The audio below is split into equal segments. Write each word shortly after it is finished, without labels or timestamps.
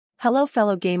Hello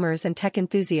fellow gamers and tech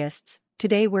enthusiasts,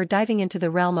 today we're diving into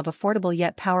the realm of affordable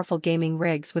yet powerful gaming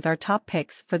rigs with our top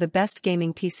picks for the best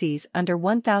gaming PCs under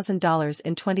 $1,000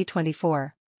 in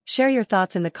 2024. Share your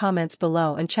thoughts in the comments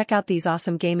below and check out these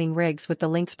awesome gaming rigs with the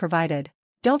links provided.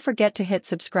 Don't forget to hit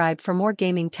subscribe for more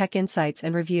gaming tech insights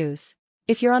and reviews.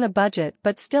 If you're on a budget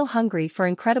but still hungry for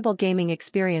incredible gaming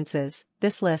experiences,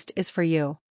 this list is for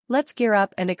you. Let's gear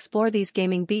up and explore these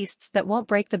gaming beasts that won't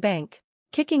break the bank.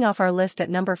 Kicking off our list at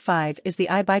number 5 is the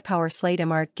iBuyPower Slate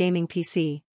MR Gaming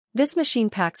PC. This machine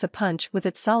packs a punch with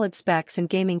its solid specs and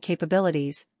gaming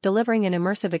capabilities, delivering an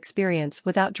immersive experience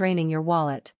without draining your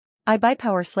wallet.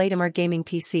 iBuyPower Slate MR Gaming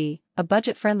PC, a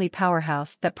budget-friendly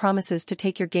powerhouse that promises to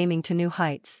take your gaming to new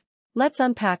heights. Let's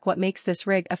unpack what makes this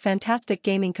rig a fantastic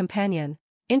gaming companion.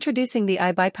 Introducing the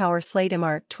iBuyPower Slate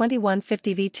MR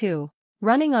 2150V2.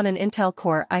 Running on an Intel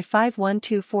Core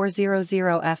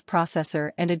i5-12400F processor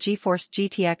and a GeForce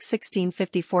GTX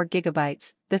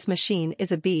 1654GB, this machine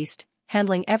is a beast,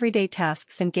 handling everyday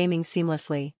tasks and gaming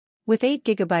seamlessly. With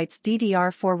 8GB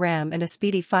DDR4 RAM and a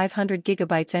speedy 500GB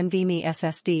NVMe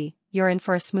SSD, you're in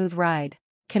for a smooth ride.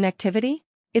 Connectivity?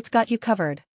 It's got you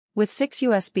covered. With 6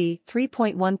 USB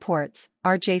 3.1 ports,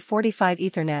 RJ45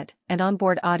 Ethernet, and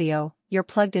onboard audio, you're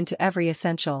plugged into every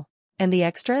essential. And the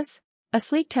extras? A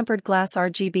sleek tempered glass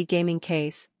RGB gaming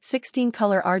case,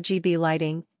 16-color RGB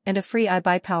lighting, and a free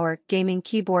iBuyPower gaming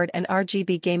keyboard and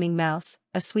RGB gaming mouse,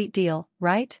 a sweet deal,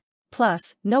 right?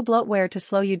 Plus, no bloatware to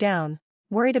slow you down.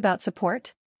 Worried about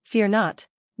support? Fear not.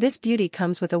 This beauty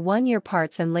comes with a 1-year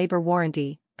parts and labor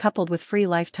warranty, coupled with free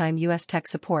lifetime US tech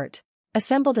support.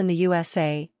 Assembled in the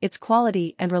USA, it's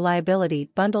quality and reliability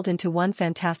bundled into one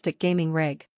fantastic gaming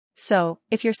rig. So,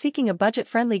 if you're seeking a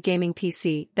budget-friendly gaming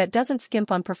PC that doesn't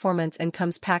skimp on performance and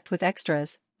comes packed with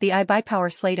extras, the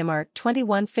iBuyPower Slate MR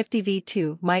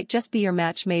 2150V2 might just be your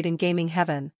match made in gaming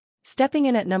heaven. Stepping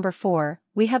in at number 4,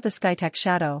 we have the Skytech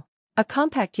Shadow. A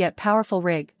compact yet powerful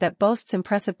rig that boasts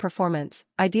impressive performance,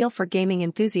 ideal for gaming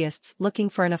enthusiasts looking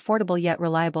for an affordable yet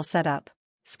reliable setup.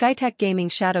 Skytech Gaming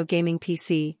Shadow Gaming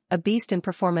PC, a beast in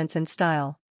performance and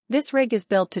style. This rig is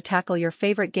built to tackle your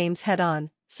favorite games head-on,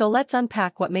 so let's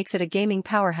unpack what makes it a gaming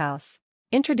powerhouse.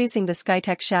 Introducing the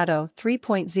Skytech Shadow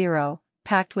 3.0,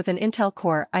 packed with an Intel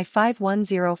Core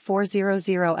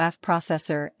i5-10400F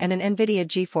processor and an NVIDIA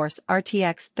GeForce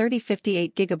RTX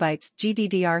 3058GB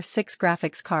GDDR6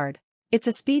 graphics card. It's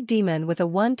a speed demon with a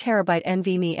 1TB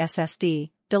NVMe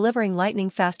SSD, delivering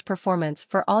lightning-fast performance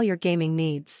for all your gaming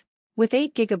needs. With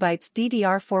 8GB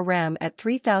DDR4 RAM at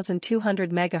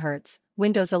 3200 MHz,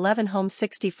 Windows 11 Home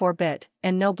 64-bit,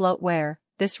 and no bloatware,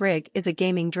 this rig is a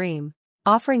gaming dream.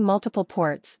 Offering multiple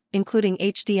ports, including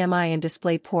HDMI and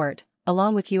DisplayPort,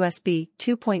 along with USB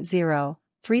 2.0,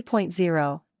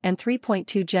 3.0, and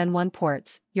 3.2 Gen 1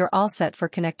 ports, you're all set for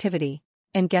connectivity.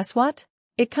 And guess what?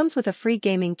 It comes with a free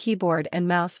gaming keyboard and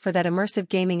mouse for that immersive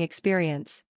gaming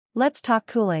experience. Let's talk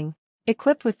cooling.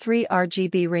 Equipped with 3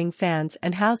 RGB ring fans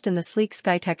and housed in the sleek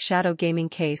Skytech Shadow gaming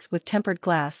case with tempered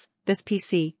glass, this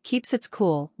PC keeps its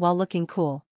cool while looking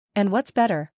cool. And what's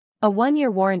better? A 1-year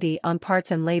warranty on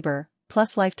parts and labor,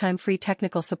 plus lifetime free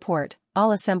technical support,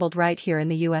 all assembled right here in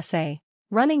the USA.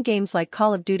 Running games like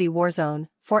Call of Duty Warzone,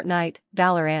 Fortnite,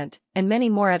 Valorant, and many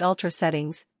more at ultra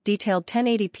settings, detailed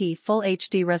 1080p Full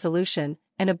HD resolution,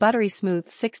 and a buttery-smooth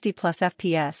 60+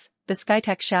 FPS, the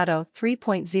Skytech Shadow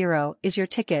 3.0 is your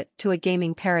ticket to a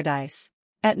gaming paradise.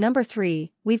 At number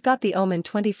 3, we've got the Omen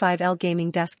 25L Gaming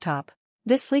Desktop.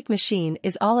 This sleek machine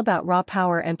is all about raw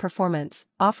power and performance,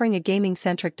 offering a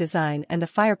gaming-centric design and the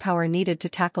firepower needed to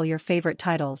tackle your favorite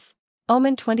titles.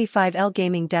 Omen 25L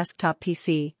Gaming Desktop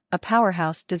PC, a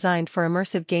powerhouse designed for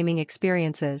immersive gaming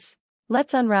experiences.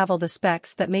 Let's unravel the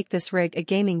specs that make this rig a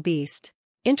gaming beast.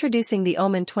 Introducing the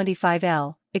Omen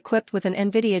 25L, equipped with an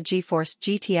NVIDIA GeForce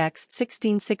GTX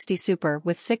 1660 Super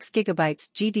with 6GB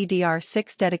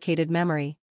GDDR6 dedicated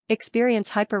memory.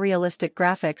 Experience hyper-realistic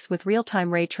graphics with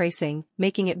real-time ray tracing,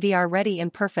 making it VR-ready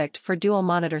and perfect for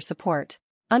dual-monitor support.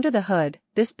 Under the hood,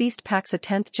 this beast packs a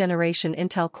 10th-generation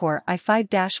Intel Core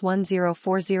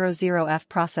i5-10400F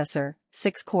processor,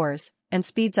 6 cores, and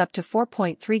speeds up to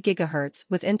 4.3 GHz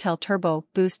with Intel Turbo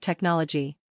Boost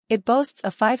technology. It boasts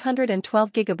a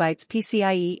 512GB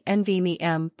PCIe NVMe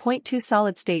M.2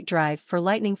 solid-state drive for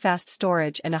lightning-fast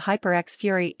storage and a HyperX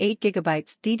Fury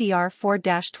 8GB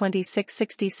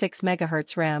DDR4-2666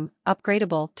 MHz RAM,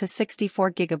 upgradable to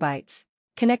 64GB.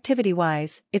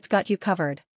 Connectivity-wise, it's got you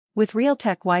covered. With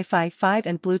Realtek Wi-Fi 5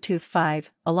 and Bluetooth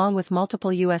 5, along with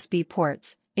multiple USB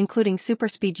ports, including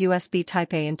SuperSpeed USB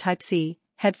Type-A and Type-C,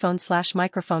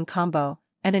 headphone/microphone combo,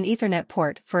 and an Ethernet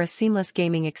port for a seamless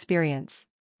gaming experience.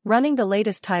 Running the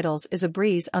latest titles is a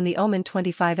breeze on the Omen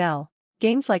 25L.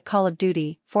 Games like Call of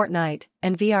Duty, Fortnite,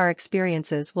 and VR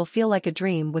experiences will feel like a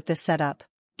dream with this setup.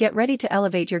 Get ready to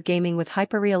elevate your gaming with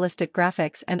hyper-realistic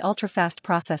graphics and ultra-fast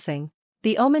processing.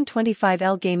 The Omen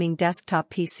 25L gaming desktop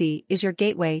PC is your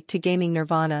gateway to gaming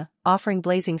nirvana, offering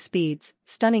blazing speeds,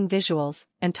 stunning visuals,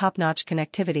 and top-notch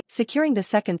connectivity. Securing the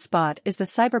second spot is the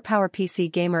CyberPower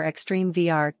PC Gamer Extreme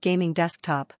VR gaming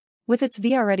desktop. With its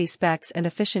VR-ready specs and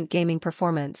efficient gaming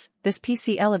performance, this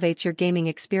PC elevates your gaming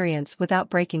experience without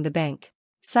breaking the bank.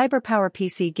 CyberPower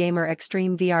PC Gamer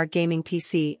Extreme VR Gaming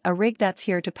PC, a rig that's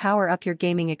here to power up your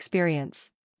gaming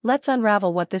experience. Let's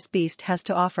unravel what this beast has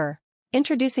to offer.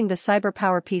 Introducing the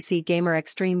CyberPower PC Gamer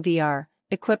Extreme VR,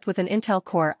 equipped with an Intel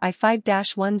Core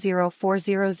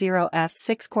i5-10400F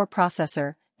 6-core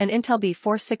processor, an Intel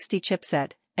B460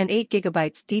 chipset, and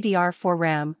 8GB DDR4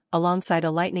 RAM, alongside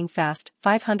a lightning-fast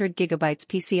 500GB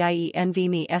PCIe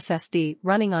NVMe SSD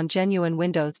running on genuine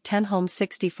Windows 10 Home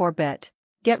 64-bit.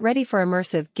 Get ready for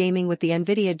immersive gaming with the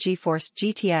NVIDIA GeForce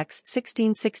GTX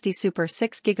 1660 Super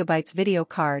 6GB video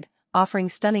card, offering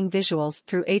stunning visuals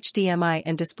through HDMI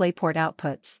and DisplayPort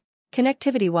outputs.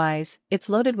 Connectivity-wise, it's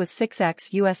loaded with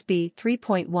 6x USB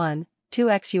 3.1,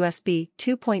 2x USB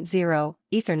 2.0,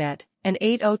 Ethernet, and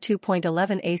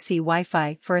 802.11 AC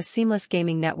Wi-Fi for a seamless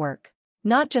gaming network.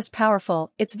 Not just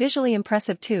powerful, it's visually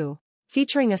impressive too.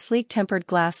 Featuring a sleek tempered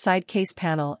glass side case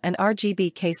panel and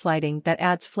RGB case lighting that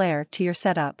adds flair to your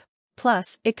setup.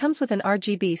 Plus, it comes with an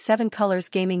RGB 7 colors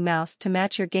gaming mouse to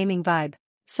match your gaming vibe.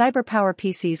 CyberPower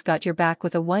PC's got your back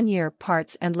with a 1-year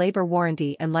parts and labor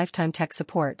warranty and lifetime tech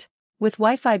support. With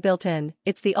Wi-Fi built in,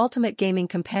 it's the ultimate gaming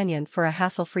companion for a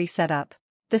hassle-free setup.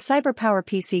 The CyberPower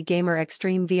PC Gamer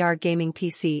Extreme VR Gaming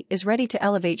PC is ready to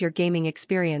elevate your gaming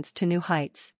experience to new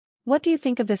heights. What do you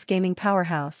think of this gaming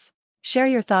powerhouse? Share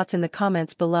your thoughts in the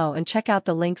comments below and check out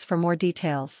the links for more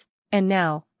details. And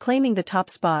now, claiming the top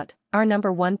spot, our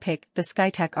number 1 pick, the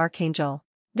Skytech Archangel.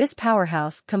 This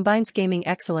powerhouse combines gaming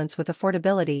excellence with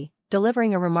affordability,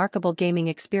 delivering a remarkable gaming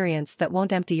experience that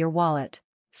won't empty your wallet.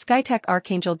 Skytech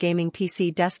Archangel Gaming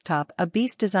PC Desktop, a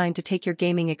beast designed to take your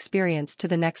gaming experience to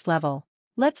the next level.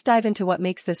 Let's dive into what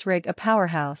makes this rig a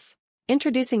powerhouse.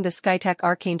 Introducing the Skytech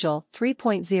Archangel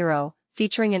 3.0,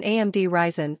 featuring an AMD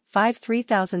Ryzen 5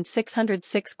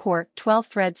 3606-core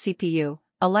 12-thread CPU,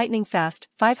 a lightning-fast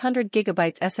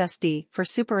 500GB SSD for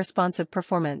super responsive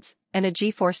performance, and a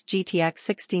GeForce GTX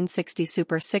 1660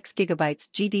 Super 6GB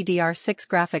GDDR6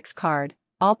 graphics card,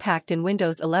 all packed in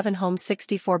Windows 11 Home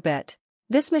 64-bit.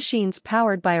 This machine's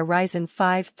powered by a Ryzen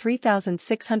 5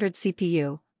 3600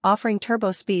 CPU, offering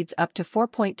turbo speeds up to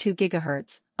 4.2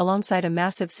 GHz, alongside a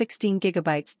massive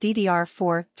 16GB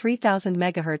DDR4 3000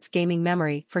 MHz gaming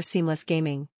memory for seamless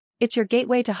gaming. It's your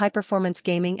gateway to high-performance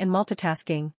gaming and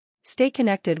multitasking. Stay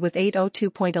connected with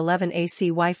 802.11 AC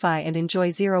Wi-Fi and enjoy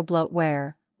zero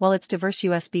bloatware, while its diverse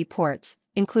USB ports,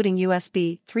 including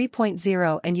USB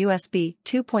 3.0 and USB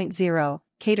 2.0,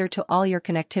 cater to all your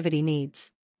connectivity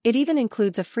needs. It even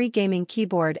includes a free gaming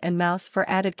keyboard and mouse for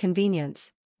added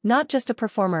convenience. Not just a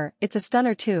performer, it's a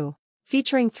stunner too.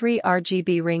 Featuring 3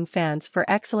 RGB ring fans for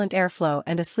excellent airflow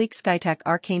and a sleek Skytech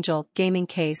Archangel gaming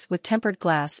case with tempered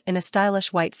glass in a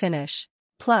stylish white finish.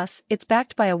 Plus, it's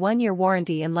backed by a 1-year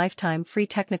warranty and lifetime free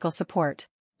technical support.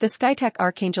 The Skytech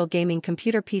Archangel Gaming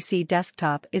Computer PC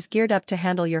Desktop is geared up to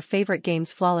handle your favorite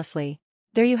games flawlessly.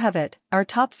 There you have it, our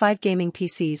top 5 gaming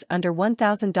PCs under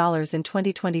 $1,000 in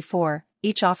 2024,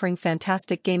 each offering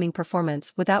fantastic gaming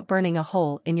performance without burning a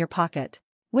hole in your pocket.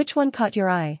 Which one caught your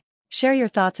eye? Share your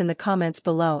thoughts in the comments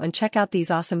below and check out these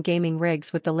awesome gaming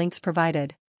rigs with the links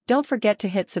provided. Don't forget to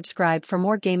hit subscribe for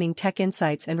more gaming tech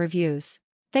insights and reviews.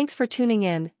 Thanks for tuning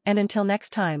in, and until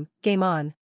next time, game on.